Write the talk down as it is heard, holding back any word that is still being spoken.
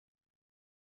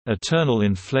Eternal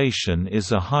inflation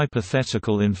is a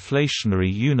hypothetical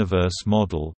inflationary universe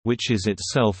model, which is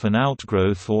itself an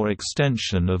outgrowth or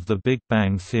extension of the Big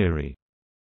Bang theory.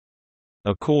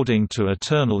 According to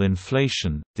eternal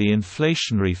inflation, the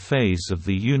inflationary phase of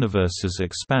the universe's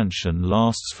expansion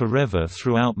lasts forever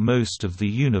throughout most of the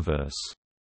universe.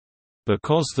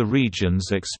 Because the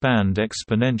regions expand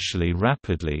exponentially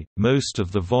rapidly, most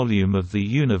of the volume of the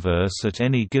universe at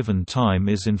any given time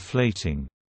is inflating.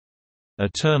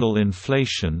 Eternal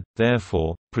inflation,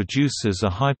 therefore, produces a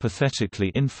hypothetically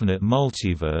infinite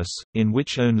multiverse, in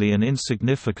which only an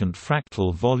insignificant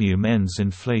fractal volume ends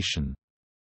inflation.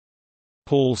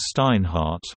 Paul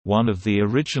Steinhardt, one of the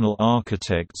original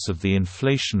architects of the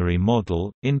inflationary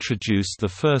model, introduced the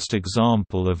first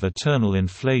example of eternal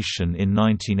inflation in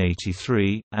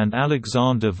 1983, and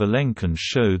Alexander Vilenkin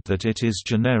showed that it is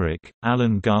generic.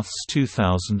 Alan Guth's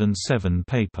 2007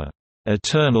 paper,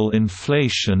 "Eternal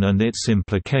Inflation and Its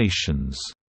Implications,"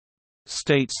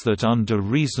 states that under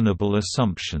reasonable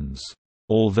assumptions,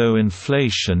 although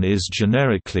inflation is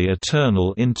generically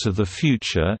eternal into the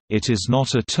future, it is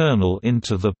not eternal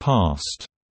into the past.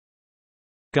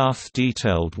 Guth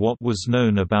detailed what was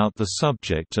known about the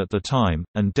subject at the time,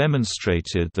 and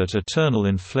demonstrated that eternal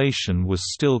inflation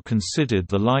was still considered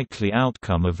the likely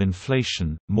outcome of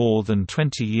inflation, more than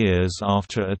 20 years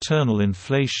after eternal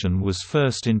inflation was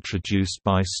first introduced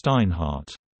by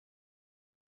Steinhardt.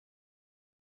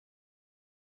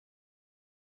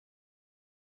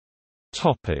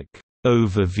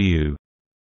 Overview.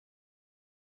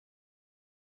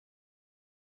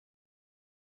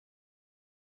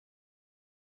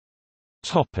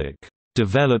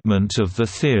 Development of the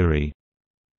theory.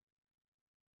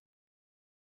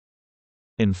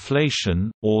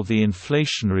 Inflation, or the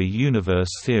inflationary universe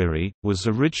theory, was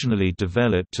originally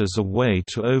developed as a way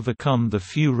to overcome the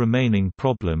few remaining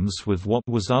problems with what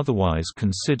was otherwise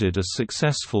considered a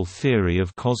successful theory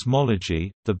of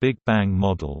cosmology, the Big Bang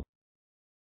model.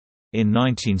 In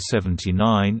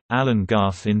 1979, Alan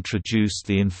Guth introduced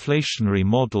the inflationary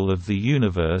model of the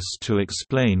universe to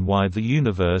explain why the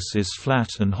universe is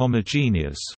flat and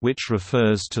homogeneous, which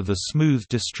refers to the smooth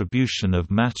distribution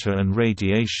of matter and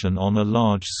radiation on a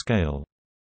large scale.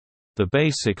 The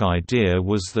basic idea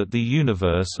was that the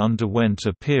universe underwent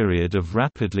a period of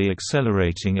rapidly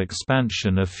accelerating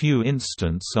expansion a few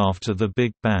instants after the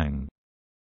Big Bang.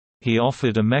 He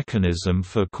offered a mechanism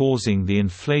for causing the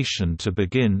inflation to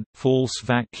begin, false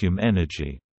vacuum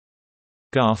energy.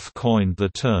 Guth coined the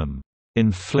term,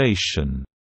 inflation,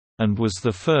 and was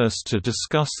the first to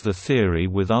discuss the theory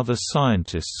with other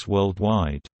scientists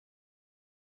worldwide.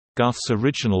 Guth's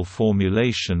original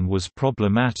formulation was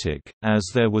problematic, as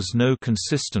there was no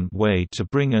consistent way to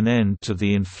bring an end to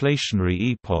the inflationary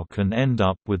epoch and end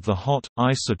up with the hot,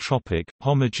 isotropic,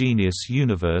 homogeneous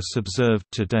universe observed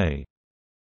today.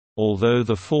 Although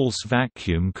the false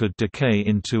vacuum could decay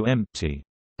into empty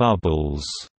bubbles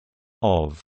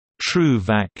of true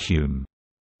vacuum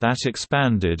that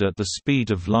expanded at the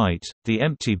speed of light, the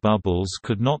empty bubbles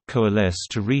could not coalesce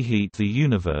to reheat the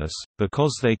universe,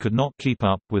 because they could not keep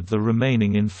up with the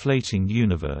remaining inflating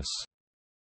universe.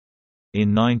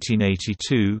 In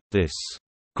 1982, this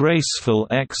graceful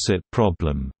exit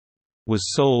problem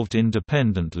was solved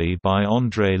independently by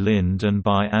André Linde and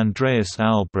by Andreas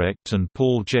Albrecht and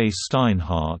Paul J.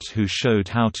 Steinhardt, who showed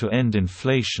how to end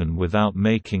inflation without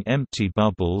making empty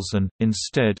bubbles and,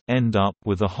 instead, end up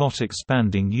with a hot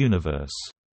expanding universe.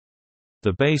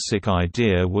 The basic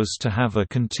idea was to have a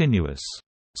continuous,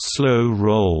 slow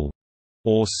roll,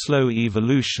 or slow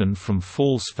evolution from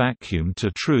false vacuum to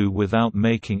true without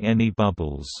making any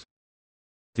bubbles.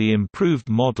 The improved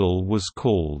model was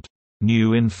called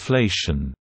new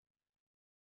inflation.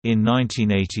 In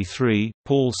 1983,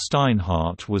 Paul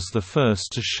Steinhardt was the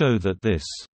first to show that this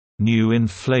new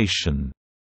inflation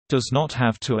does not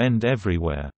have to end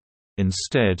everywhere.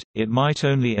 Instead, it might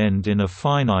only end in a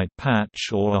finite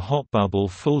patch or a hot bubble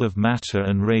full of matter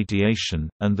and radiation,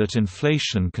 and that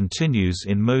inflation continues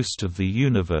in most of the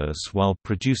universe while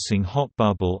producing hot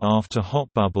bubble after hot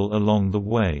bubble along the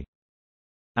way.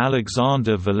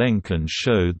 Alexander Vilenkin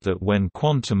showed that when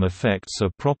quantum effects are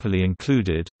properly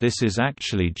included, this is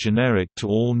actually generic to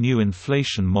all new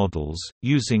inflation models.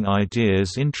 Using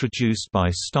ideas introduced by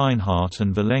Steinhardt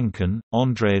and Vilenkin,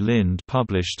 André Linde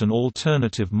published an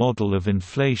alternative model of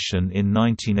inflation in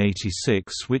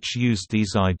 1986 which used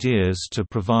these ideas to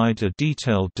provide a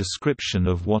detailed description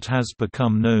of what has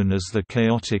become known as the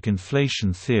chaotic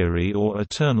inflation theory or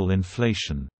eternal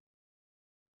inflation.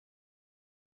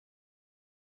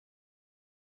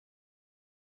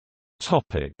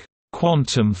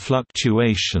 Quantum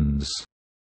fluctuations.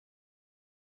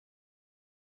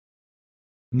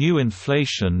 New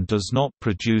inflation does not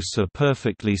produce a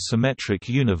perfectly symmetric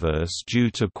universe due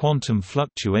to quantum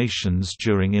fluctuations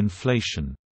during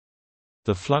inflation.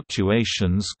 The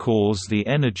fluctuations cause the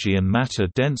energy and matter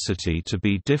density to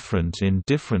be different in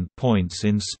different points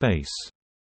in space.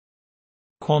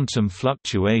 Quantum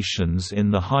fluctuations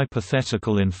in the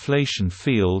hypothetical inflation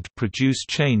field produce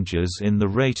changes in the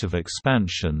rate of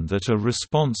expansion that are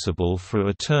responsible for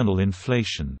eternal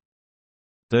inflation.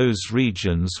 Those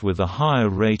regions with a higher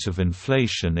rate of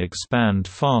inflation expand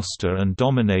faster and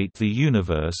dominate the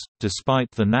universe,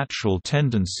 despite the natural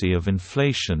tendency of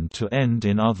inflation to end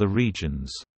in other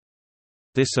regions.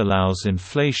 This allows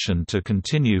inflation to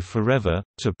continue forever,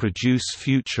 to produce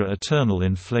future eternal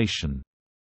inflation.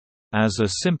 As a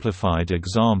simplified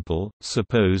example,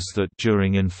 suppose that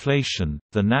during inflation,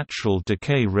 the natural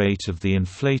decay rate of the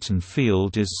inflaton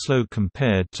field is slow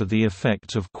compared to the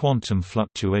effect of quantum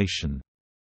fluctuation.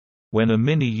 When a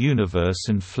mini-universe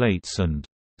inflates and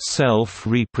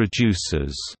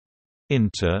self-reproduces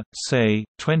into, say,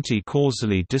 20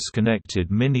 causally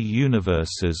disconnected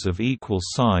mini-universes of equal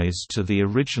size to the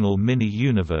original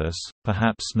mini-universe,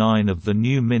 perhaps 9 of the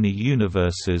new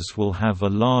mini-universes will have a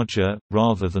larger,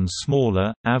 rather than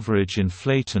smaller, average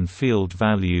inflaton field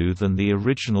value than the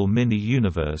original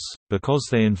mini-universe, because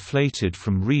they inflated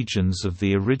from regions of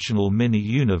the original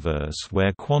mini-universe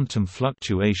where quantum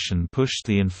fluctuation pushed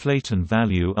the inflaton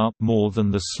value up more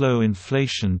than the slow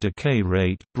inflation decay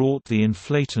rate brought the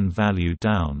inflaton value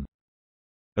down.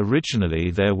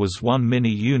 Originally there was one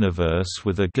mini-universe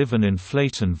with a given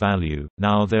inflaton value,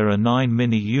 now there are 9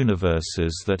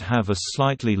 mini-universes that have a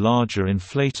slightly larger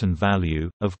inflaton value.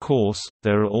 Of course,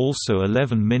 there are also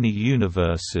 11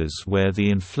 mini-universes where the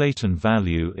inflaton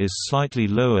value is slightly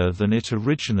lower than it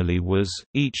originally was.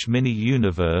 Each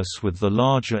mini-universe with the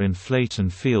larger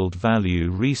inflaton field value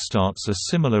restarts a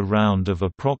similar round of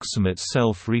approximate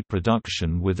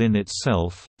self-reproduction within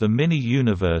itself. The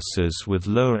mini-universes with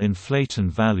lower inflaton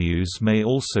values may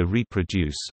also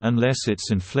reproduce, unless its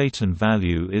inflaton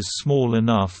value is small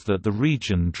enough that the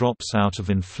region drops out of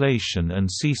inflation and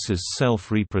ceases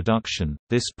self-reproduction.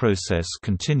 This process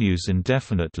continues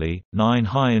indefinitely. 9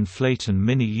 high inflaton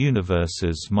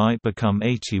mini-universes might become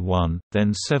 81,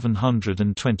 then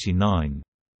 729.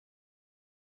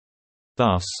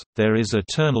 Thus, there is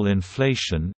eternal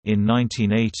inflation. In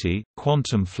 1980,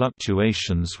 quantum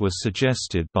fluctuations were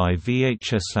suggested by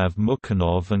Vyacheslav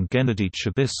Mukhanov and Gennady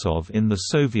Chebysov in the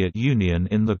Soviet Union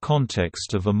in the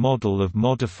context of a model of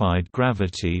modified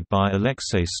gravity by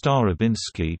Alexei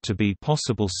Starobinsky to be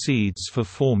possible seeds for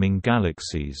forming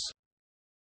galaxies.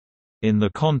 In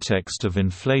the context of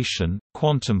inflation,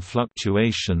 quantum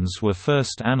fluctuations were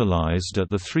first analyzed at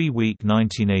the 3-week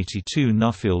 1982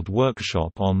 Nuffield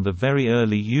workshop on the Very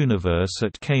Early Universe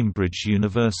at Cambridge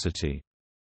University.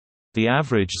 The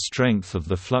average strength of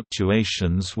the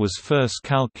fluctuations was first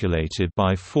calculated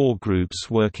by 4 groups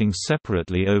working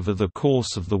separately over the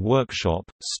course of the workshop: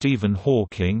 Stephen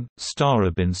Hawking,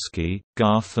 Starobinsky,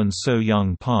 Guth and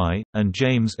So-Young Pai, and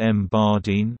James M.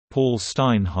 Bardeen, Paul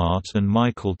Steinhardt and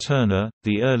Michael Turner.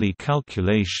 The early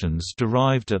calculations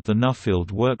derived at the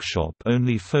Nuffield workshop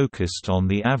only focused on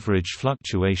the average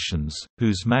fluctuations,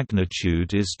 whose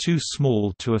magnitude is too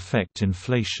small to affect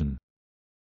inflation.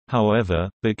 However,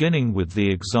 beginning with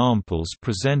the examples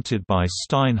presented by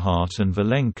Steinhardt and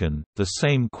Vilenkin, the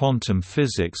same quantum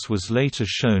physics was later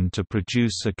shown to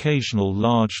produce occasional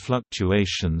large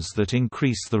fluctuations that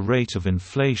increase the rate of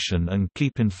inflation and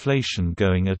keep inflation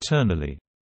going eternally.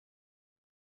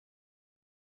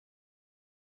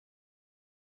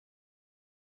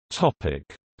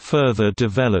 Further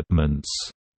developments.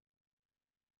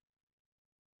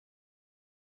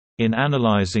 In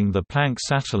analyzing the Planck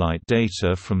satellite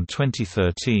data from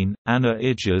 2013, Anna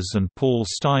Idges and Paul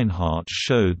Steinhardt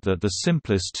showed that the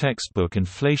simplest textbook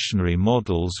inflationary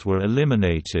models were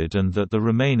eliminated and that the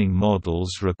remaining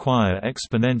models require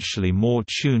exponentially more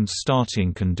tuned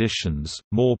starting conditions,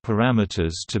 more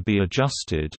parameters to be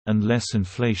adjusted, and less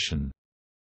inflation.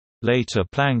 Later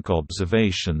Planck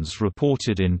observations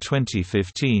reported in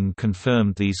 2015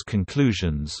 confirmed these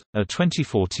conclusions. A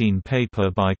 2014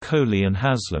 paper by Coley and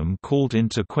Haslam called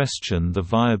into question the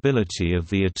viability of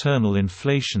the eternal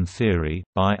inflation theory,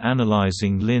 by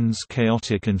analyzing Lind's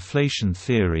chaotic inflation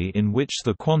theory, in which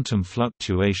the quantum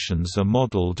fluctuations are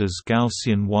modeled as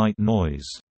Gaussian white noise.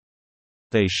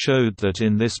 They showed that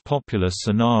in this popular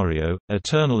scenario,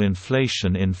 eternal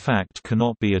inflation in fact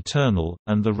cannot be eternal,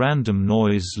 and the random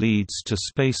noise leads to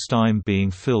spacetime being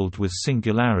filled with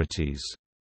singularities.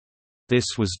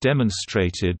 This was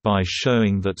demonstrated by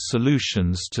showing that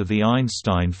solutions to the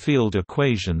Einstein field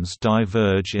equations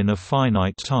diverge in a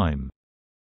finite time.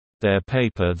 Their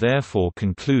paper therefore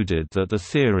concluded that the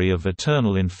theory of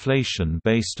eternal inflation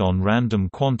based on random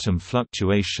quantum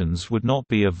fluctuations would not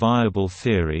be a viable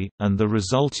theory, and the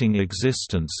resulting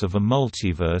existence of a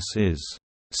multiverse is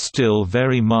still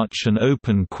very much an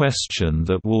open question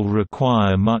that will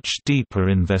require much deeper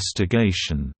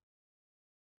investigation.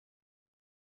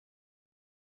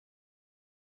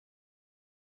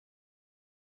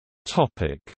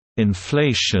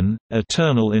 Inflation,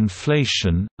 eternal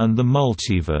inflation, and the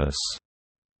multiverse.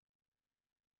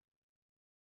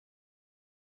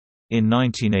 In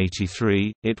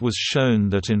 1983, it was shown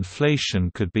that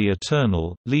inflation could be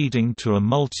eternal, leading to a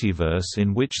multiverse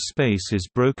in which space is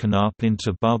broken up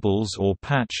into bubbles or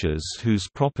patches whose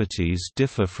properties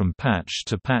differ from patch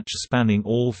to patch, spanning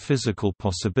all physical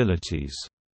possibilities.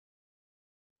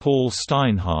 Paul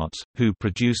Steinhardt, who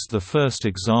produced the first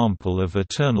example of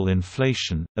eternal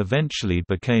inflation, eventually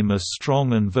became a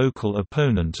strong and vocal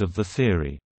opponent of the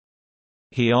theory.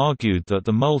 He argued that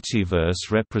the multiverse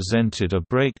represented a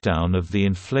breakdown of the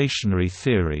inflationary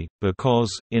theory, because,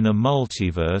 in a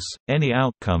multiverse, any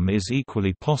outcome is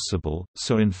equally possible,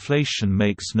 so inflation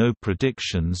makes no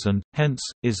predictions and, hence,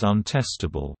 is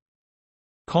untestable.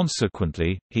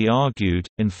 Consequently, he argued,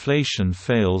 inflation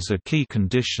fails a key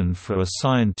condition for a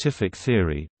scientific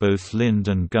theory. Both Lind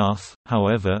and Guth,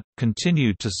 however,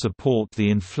 continued to support the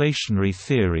inflationary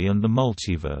theory and the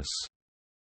multiverse.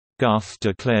 Guth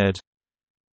declared,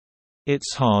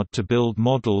 "It's hard to build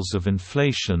models of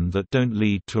inflation that don't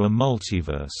lead to a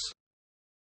multiverse.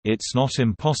 It's not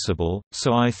impossible,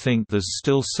 so I think there's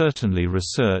still certainly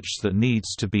research that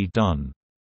needs to be done.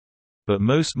 But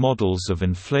most models of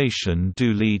inflation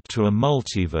do lead to a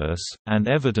multiverse, and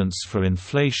evidence for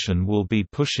inflation will be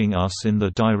pushing us in the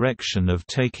direction of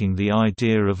taking the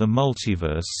idea of a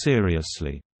multiverse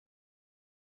seriously."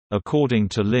 According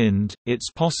to Lind,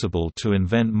 it's possible to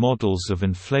invent models of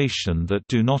inflation that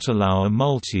do not allow a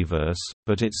multiverse,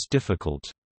 but it's difficult.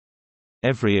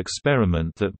 Every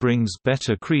experiment that brings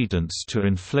better credence to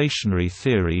inflationary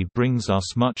theory brings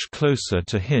us much closer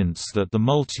to hints that the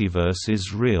multiverse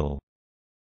is real.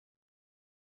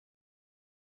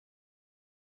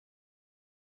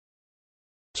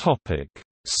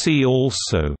 See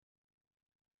also: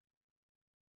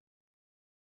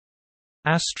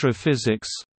 Astrophysics,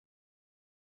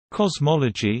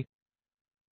 Cosmology,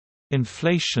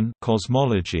 Inflation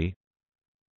cosmology,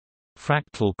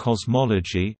 Fractal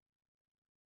cosmology,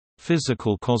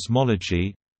 Physical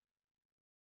cosmology,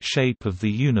 Shape of the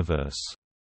universe.